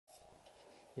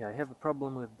Yeah, I have a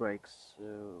problem with brakes.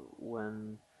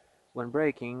 When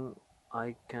braking,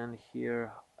 I can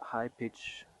hear high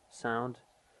pitch sound,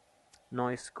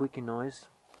 noise, squeaky noise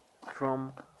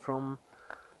from from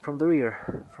from the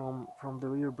rear, from the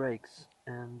rear brakes.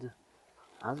 And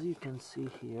as you can see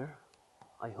here,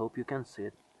 I hope you can see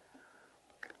it.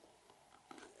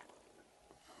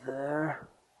 There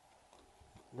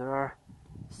are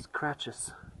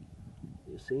scratches.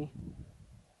 You see?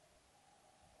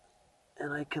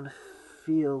 And I can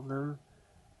feel them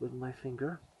with my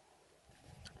finger.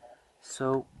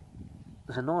 So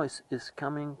the noise is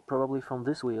coming probably from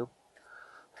this wheel.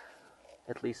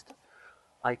 At least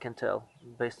I can tell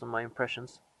based on my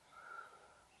impressions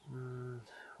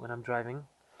when I'm driving.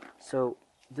 So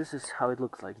this is how it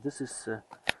looks like. This is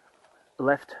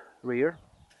left rear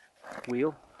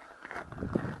wheel,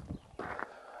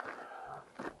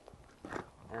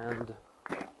 and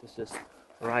this is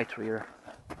right rear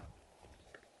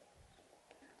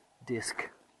disc,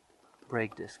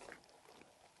 brake disc.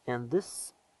 And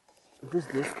this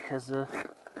disc has a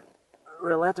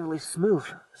relatively smooth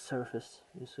surface,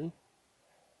 you see?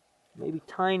 Maybe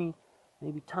tiny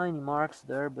marks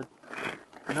there, but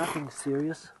nothing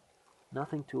serious,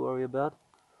 nothing to worry about.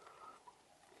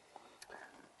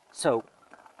 So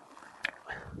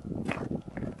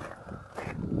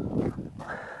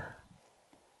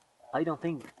I don't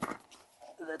think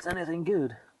that's anything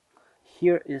good.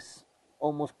 Here is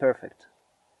almost perfect.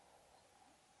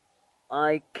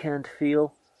 I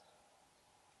feel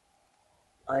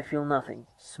nothing.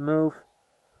 Smooth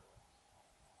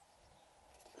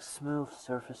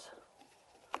surface.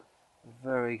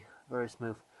 Very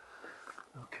smooth.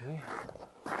 Okay.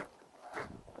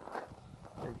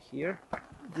 And here,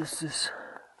 this is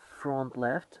front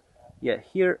left. Yeah,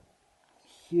 here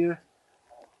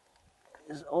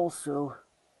is also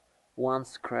one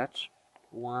scratch,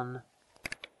 one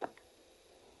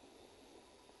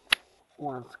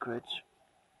scratch.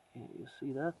 You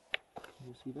see that?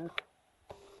 You see that?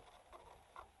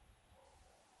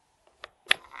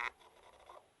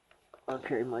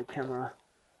 Okay, my camera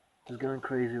is going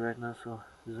crazy right now, so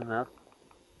zoom out.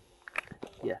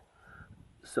 Yeah.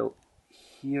 So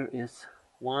here is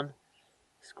one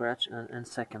scratch and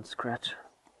second scratch.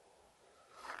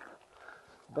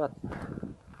 But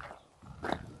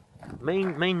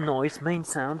main noise, main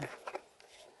sound,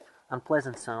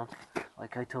 unpleasant sound,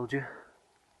 like I told you,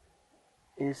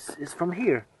 is from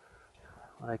here.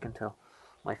 What I can tell.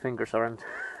 My fingers aren't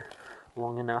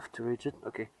long enough to reach it.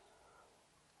 Okay.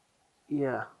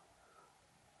 Yeah.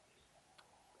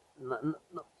 No,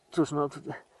 cóż, no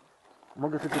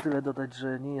mogę tylko tyle dodać,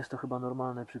 że nie jest to chyba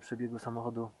normalne przy przebiegu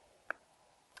samochodu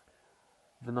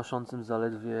wynoszącym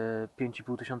zaledwie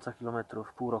 5500 km,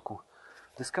 pół roku.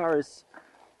 This car is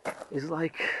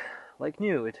like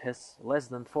new. It has less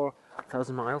than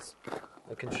 4,000 miles.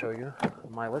 I can show you the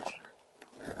mileage.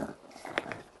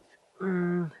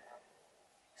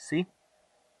 See,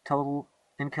 total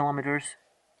in kilometers,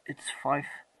 it's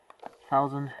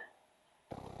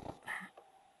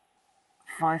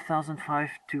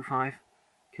 5,525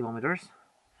 kilometers.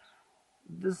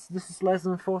 This is less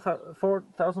than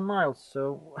 4,000 miles.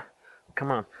 So,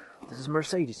 come on, this is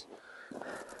Mercedes.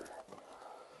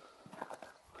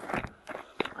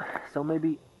 So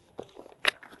maybe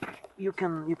you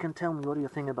can tell me what do you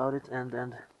think about it,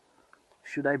 and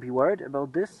should I be worried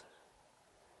about this?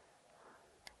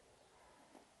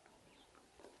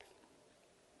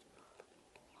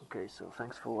 Okay, so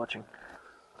thanks for watching.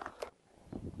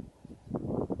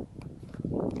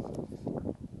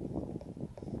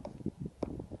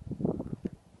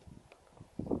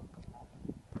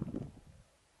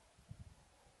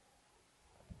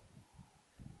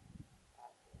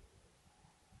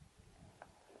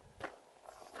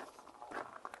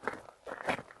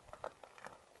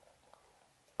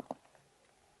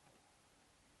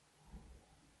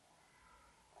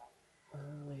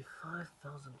 Only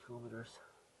 5,000 kilometers.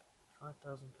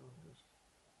 5,000 kilometers.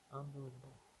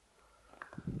 Unbelievable.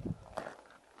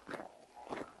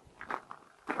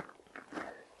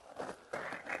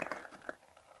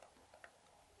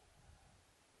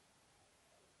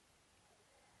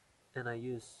 And I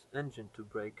use engine to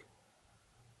brake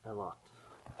a lot.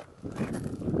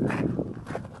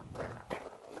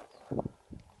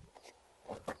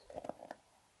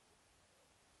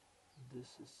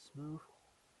 This is smooth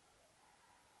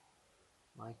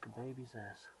like a baby's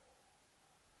ass.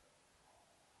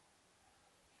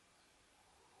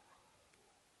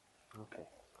 Okay.